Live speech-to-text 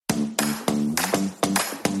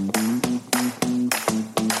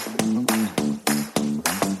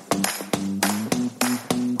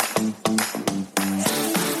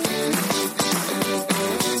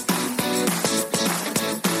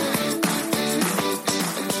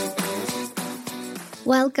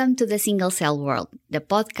Welcome to the Single Cell World, the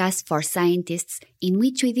podcast for scientists in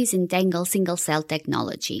which we disentangle single-cell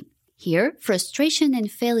technology. Here, frustration and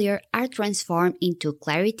failure are transformed into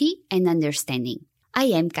clarity and understanding. I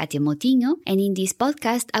am Katia Motinho, and in this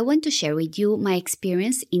podcast, I want to share with you my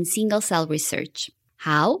experience in single-cell research.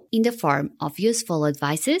 How? In the form of useful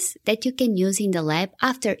advices that you can use in the lab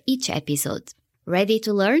after each episode. Ready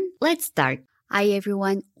to learn? Let's start. Hi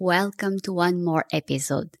everyone, welcome to one more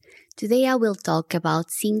episode. Today I will talk about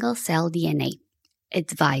single-cell DNA.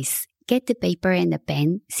 Advice: get the paper and a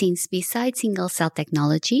pen, since besides single-cell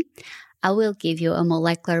technology, I will give you a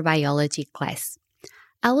molecular biology class.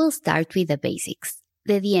 I will start with the basics,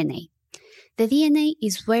 the DNA. The DNA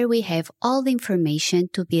is where we have all the information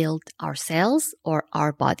to build our cells or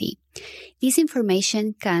our body. This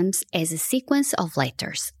information comes as a sequence of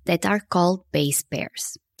letters that are called base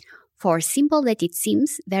pairs. For simple that it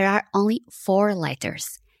seems, there are only 4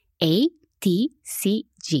 letters: A, T, C,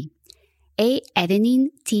 G. A, adenine,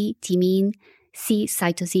 T, thymine, C,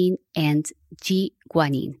 cytosine, and G,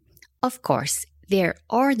 guanine. Of course, their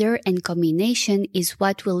order and combination is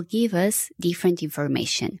what will give us different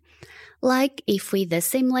information. Like if with the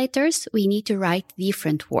same letters, we need to write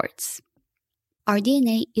different words. Our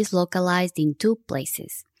DNA is localized in 2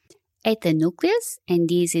 places. At the nucleus, and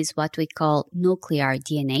this is what we call nuclear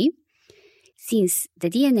DNA. Since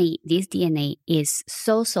this DNA is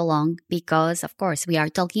so long because, of course, we are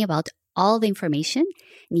talking about all the information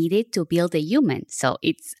needed to build a human, so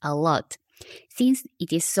it's a lot. Since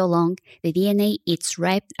it is so long, the DNA is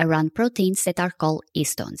wrapped around proteins that are called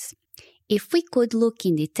histones. If we could look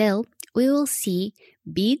in detail, we will see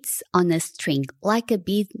beads on a string, like a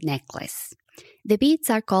bead necklace. The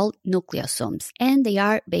beads are called nucleosomes, and they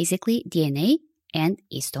are basically DNA and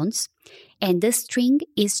histones, and the string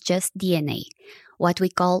is just DNA, what we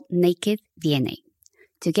call naked DNA.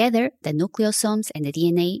 Together, the nucleosomes and the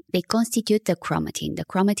DNA, they constitute the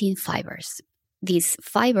chromatin fibers. These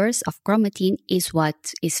fibers of chromatin is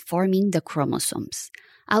what is forming the chromosomes.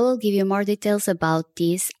 I will give you more details about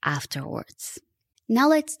this afterwards. Now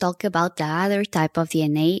let's talk about the other type of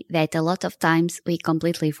DNA that a lot of times we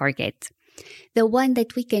completely forget. The one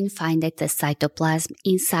that we can find at the cytoplasm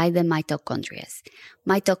inside the mitochondria,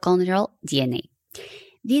 mitochondrial DNA.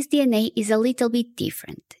 This DNA is a little bit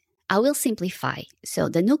different. I will simplify. So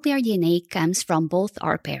the nuclear DNA comes from both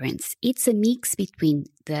our parents. It's a mix between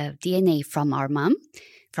the DNA from our mom,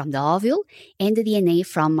 from the ovule, and the DNA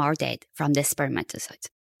from our dad, from the spermatozoid.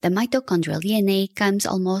 The mitochondrial DNA comes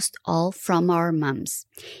almost all from our moms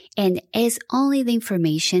and has only the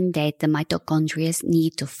information that the mitochondria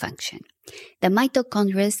need to function. The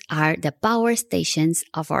mitochondria are the power stations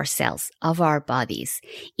of our cells, of our bodies.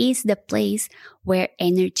 It's the place where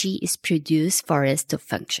energy is produced for us to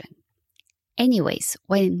function. Anyways,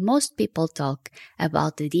 when most people talk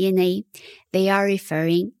about the DNA, they are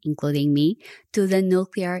referring, including me, to the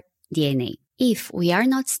nuclear DNA. If we are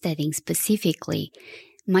not studying specifically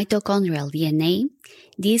mitochondrial DNA,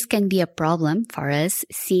 this can be a problem for us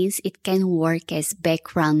since it can work as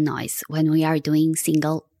background noise when we are doing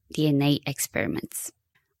single DNA experiments.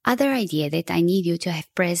 Other idea that I need you to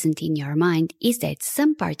have present in your mind is that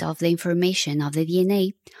some part of the information of the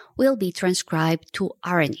DNA will be transcribed to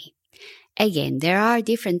RNA. Again, there are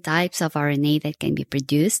different types of RNA that can be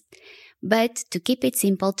produced, but to keep it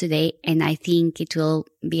simple today, and I think it will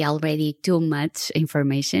be already too much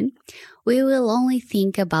information, we will only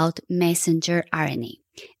think about messenger RNA,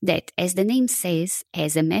 that, as the name says,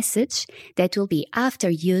 has a message that will be after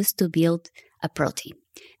used to build a protein.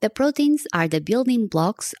 The proteins are the building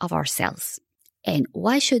blocks of our cells. And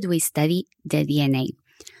why should we study the DNA?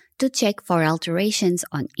 To check for alterations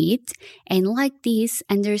on it, and like this,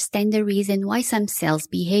 understand the reason why some cells'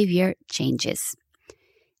 behavior changes.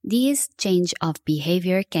 This change of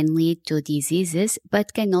behavior can lead to diseases,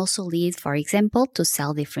 but can also lead, for example, to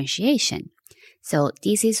cell differentiation. So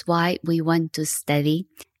this is why we want to study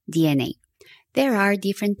DNA. There are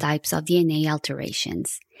different types of DNA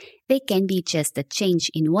alterations. They can be just a change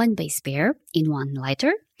in one base pair, in one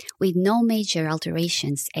letter, with no major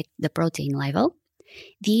alterations at the protein level.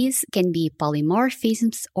 These can be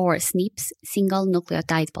polymorphisms or SNPs, single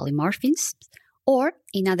nucleotide polymorphisms, or,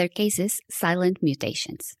 in other cases, silent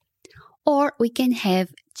mutations. Or we can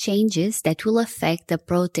have changes that will affect the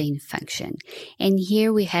protein function. And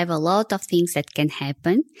here we have a lot of things that can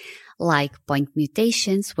happen, like point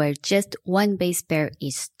mutations, where just one base pair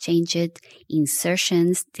is changed,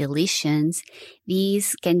 insertions, deletions.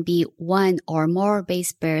 These can be one or more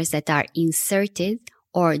base pairs that are inserted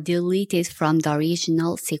or deleted from the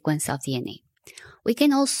original sequence of DNA. We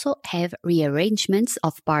can also have rearrangements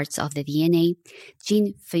of parts of the DNA,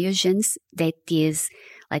 gene fusions, that is,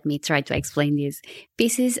 let me try to explain this,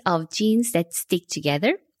 pieces of genes that stick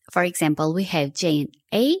together. For example, we have gene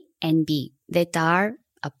A and B that are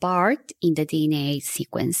apart in the DNA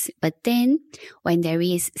sequence. But then, when there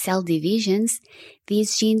is cell divisions,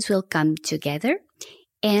 these genes will come together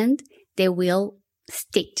and they will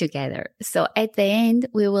stick together. So at the end,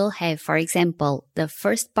 we will have, for example, the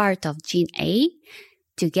first part of gene A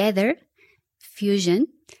together, fusion,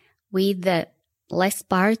 with the last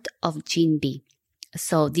part of gene B.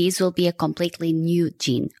 So this will be a completely new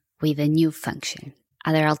gene with a new function.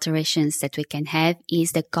 Other alterations that we can have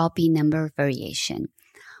is the copy number variation.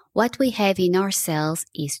 What we have in our cells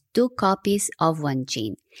is 2 copies of one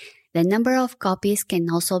gene. The number of copies can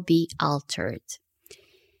also be altered.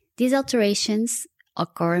 These alterations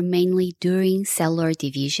occur mainly during cellular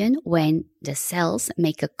division when the cells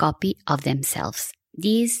make a copy of themselves.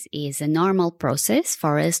 This is a normal process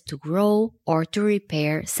for us to grow or to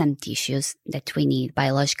repair some tissues that we need,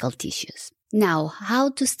 biological tissues. Now, how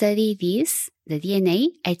to study this, the DNA,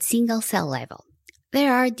 at single cell level?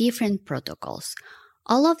 There are different protocols.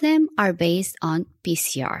 All of them are based on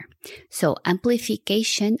PCR, so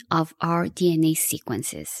amplification of our DNA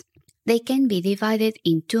sequences. They can be divided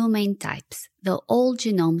in 2 main types, the whole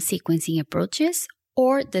genome sequencing approaches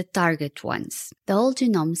or the target ones. The whole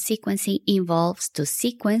genome sequencing involves to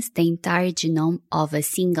sequence the entire genome of a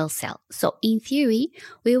single cell. So in theory,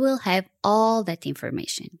 we will have all that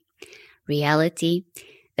information. Reality,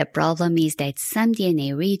 the problem is that some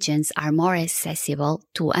DNA regions are more accessible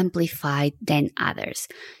to amplify than others.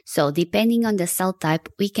 So depending on the cell type,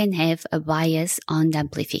 we can have a bias on the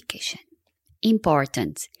amplification.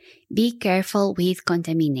 Important, be careful with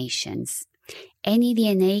contaminations. Any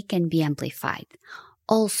DNA can be amplified.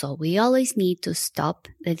 Also, we always need to stop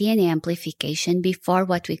the DNA amplification before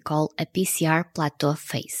what we call a PCR plateau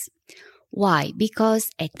phase. Why? Because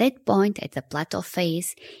at that point, at the plateau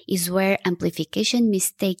phase, is where amplification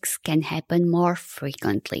mistakes can happen more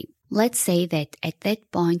frequently. Let's say that at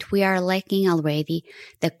that point, we are lacking already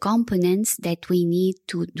the components that we need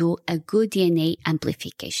to do a good DNA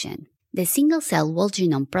amplification. The single-cell whole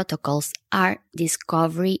genome protocols are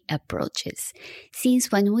discovery approaches,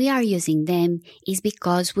 since when we are using them is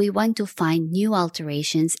because we want to find new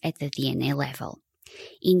alterations at the DNA level.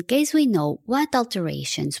 In case we know what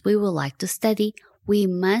alterations we would like to study, we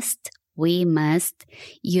must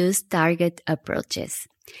use target approaches.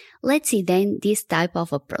 Let's see then this type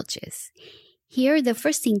of approaches. Here, the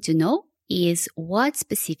first thing to know is what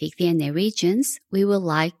specific DNA regions we would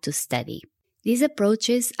like to study. These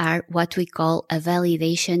approaches are what we call a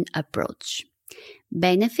validation approach.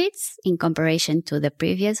 Benefits in comparison to the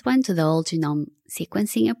previous one, to the whole genome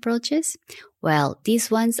sequencing approaches? Well,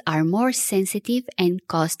 these ones are more sensitive and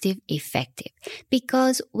cost-effective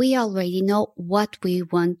because we already know what we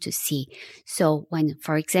want to see. So when,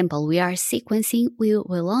 for example, we are sequencing, we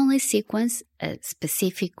will only sequence a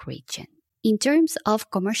specific region. In terms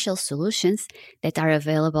of commercial solutions that are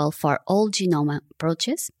available for all genome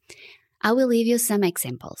approaches, I will give you some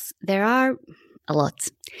examples. There are a lot.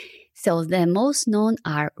 So the most known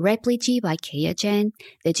are Repligy by QIAGEN,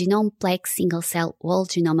 the GenomePlex single-cell whole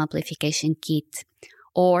genome amplification kit,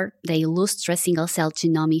 or the Illustra single-cell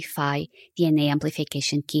Genomify DNA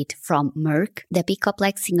amplification kit from Merck, the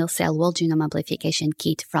Picoplex single-cell whole genome amplification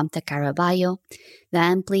kit from Takara Bio, the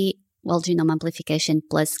Ampli whole genome amplification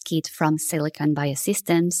plus kit from Silicon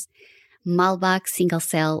Biosystems, Malvac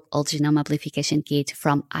single-cell whole genome amplification kit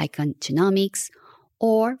from Icon Genomics,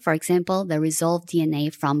 or, for example, the Resolve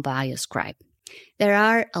DNA from BioScribe. There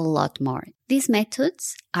are a lot more. These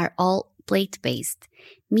methods are all plate-based,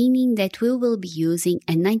 meaning that we will be using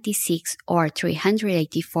a 96 or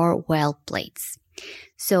 384 well plates.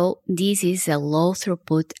 So this is a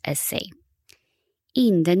low-throughput assay.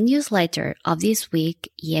 In the newsletter of this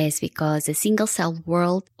week, yes, because the Single Cell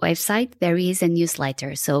World website, there is a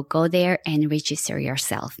newsletter, so go there and register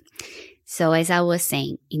yourself. So as I was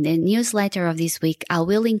saying, in the newsletter of this week, I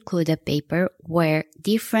will include a paper where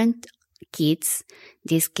different kits,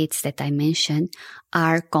 these kits that I mentioned,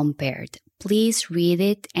 are compared. Please read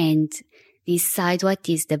it and decide what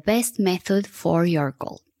is the best method for your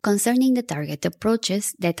goal. Concerning the target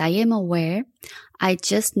approaches that I am aware, I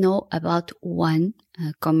just know about one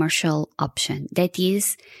commercial option. That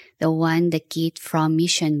is the kit from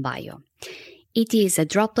Mission Bio. It is a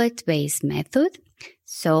droplet-based method,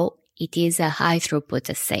 so it is a high throughput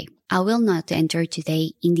assay. I will not enter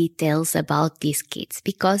today in details about these kits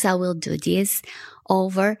because I will do this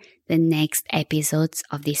over the next episodes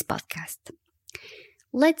of this podcast.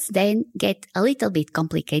 Let's then get a little bit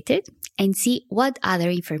complicated and see what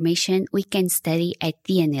other information we can study at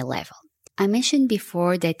DNA level. I mentioned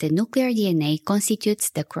before that the nuclear DNA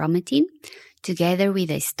constitutes the chromatin together with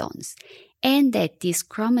the stones, and that this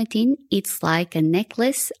chromatin is like a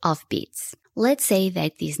necklace of beads. Let's say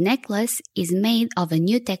that this necklace is made of a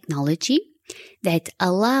new technology that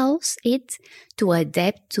allows it to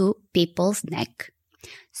adapt to people's neck.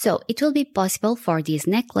 So it will be possible for this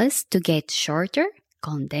necklace to get shorter,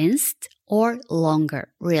 condensed, or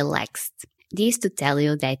longer, relaxed. This to tell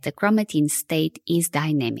you that the chromatin state is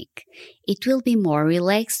dynamic. It will be more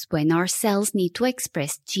relaxed when our cells need to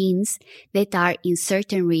express genes that are in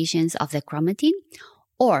certain regions of the chromatin,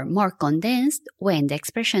 or more condensed when the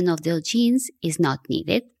expression of those genes is not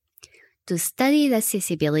needed. To study the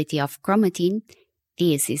accessibility of chromatin,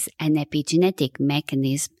 this is an epigenetic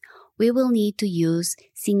mechanism, we will need to use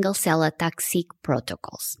single-cell ataxic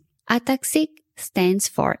protocols. Ataxic stands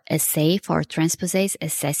for assay for transposase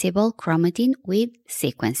accessible chromatin with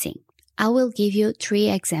sequencing. I will give you 3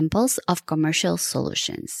 examples of commercial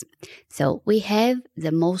solutions. So we have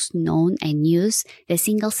the most known and used, the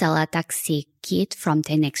single-cell ataxic kit from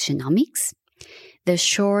 10x Genomics, the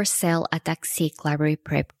Shore Cell Ataxic Library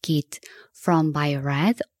Prep Kit from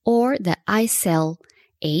Biorad, or the iCell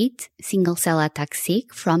 8 single-cell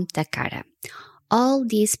ataxic from Takara. All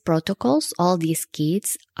these protocols, all these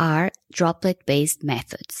kits are droplet-based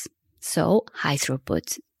methods, so high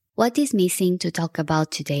throughput. What is missing to talk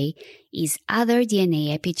about today is other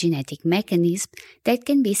DNA epigenetic mechanisms that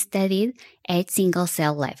can be studied at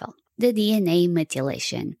single-cell level. The DNA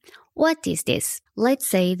methylation. What is this? Let's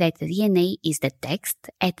say that the DNA is the text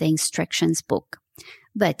at the instructions book,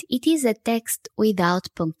 but it is a text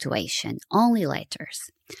without punctuation, only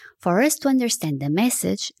letters. For us to understand the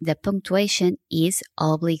message, the punctuation is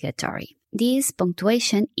obligatory. This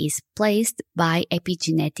punctuation is placed by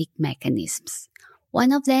epigenetic mechanisms.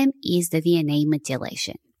 One of them is the DNA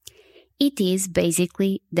methylation. It is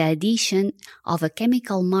basically the addition of a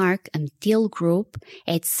chemical mark methyl group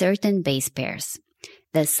at certain base pairs.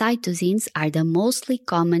 The cytosines are the mostly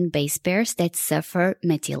common base pairs that suffer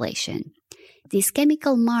methylation. This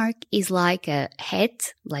chemical mark is like a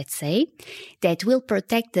hat, let's say, that will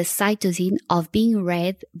protect the cytosine of being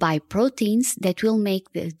read by proteins that will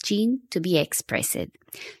make the gene to be expressed.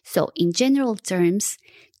 So in general terms,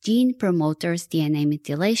 gene promoters DNA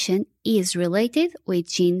methylation is related with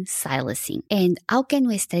gene silencing. And how can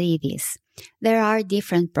we study this? There are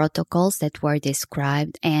different protocols that were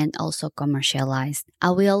described and also commercialized.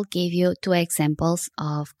 I will give you 2 examples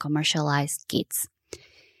of commercialized kits.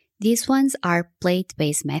 These ones are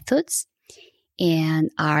plate-based methods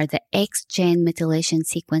and are the X-Gen Methylation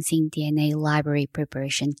Sequencing DNA Library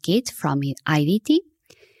Preparation Kit from IDT,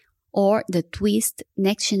 or the Twist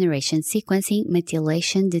Next Generation Sequencing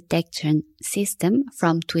Methylation Detection System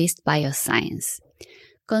from Twist Bioscience.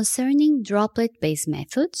 Concerning droplet-based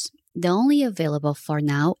methods, the only available for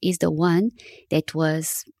now is the one that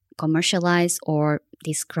was commercialized or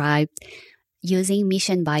described using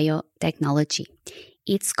Mission Biotechnology.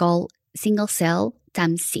 It's called single-cell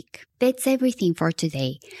TAMSIC. That's everything for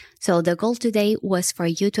today. So the goal today was for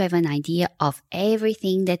you to have an idea of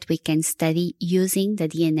everything that we can study using the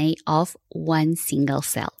DNA of one single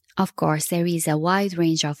cell. Of course, there is a wide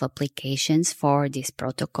range of applications for these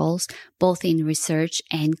protocols, both in research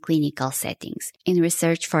and clinical settings. In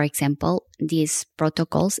research, for example, these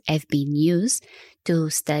protocols have been used to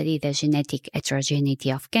study the genetic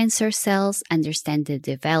heterogeneity of cancer cells, understand the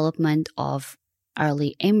development of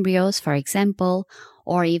early embryos, for example,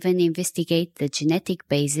 or even investigate the genetic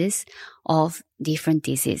basis of different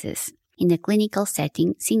diseases. In the clinical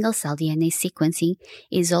setting, single-cell DNA sequencing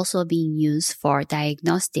is also being used for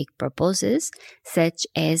diagnostic purposes, such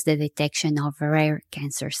as the detection of rare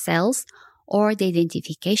cancer cells or the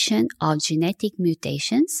identification of genetic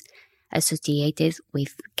mutations associated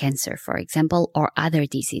with cancer, for example, or other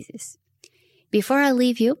diseases. Before I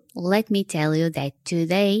leave you, let me tell you that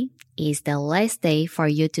today is the last day for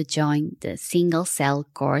you to join the single-cell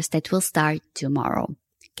course that will start tomorrow.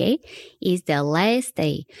 Okay? It's the last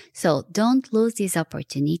day, so don't lose this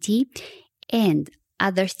opportunity. And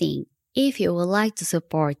other thing, if you would like to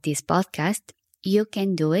support this podcast, you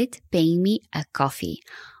can do it paying me a coffee.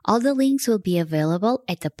 All the links will be available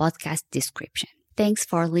at the podcast description. Thanks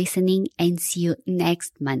for listening and see you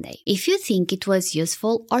next Monday. If you think it was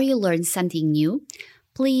useful or you learned something new,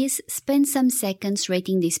 please spend some seconds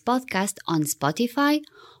rating this podcast on Spotify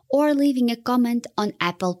or leaving a comment on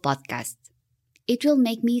Apple Podcasts. It will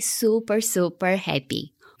make me super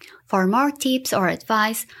happy. For more tips or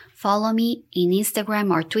advice, follow me in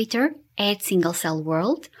Instagram or Twitter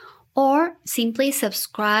 @SingleCellWorld or simply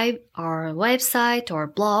subscribe our website or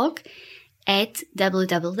blog at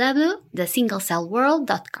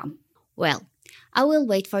www.thesinglecellworld.com. Well, I will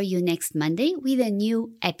wait for you next Monday with a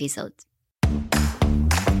new episode.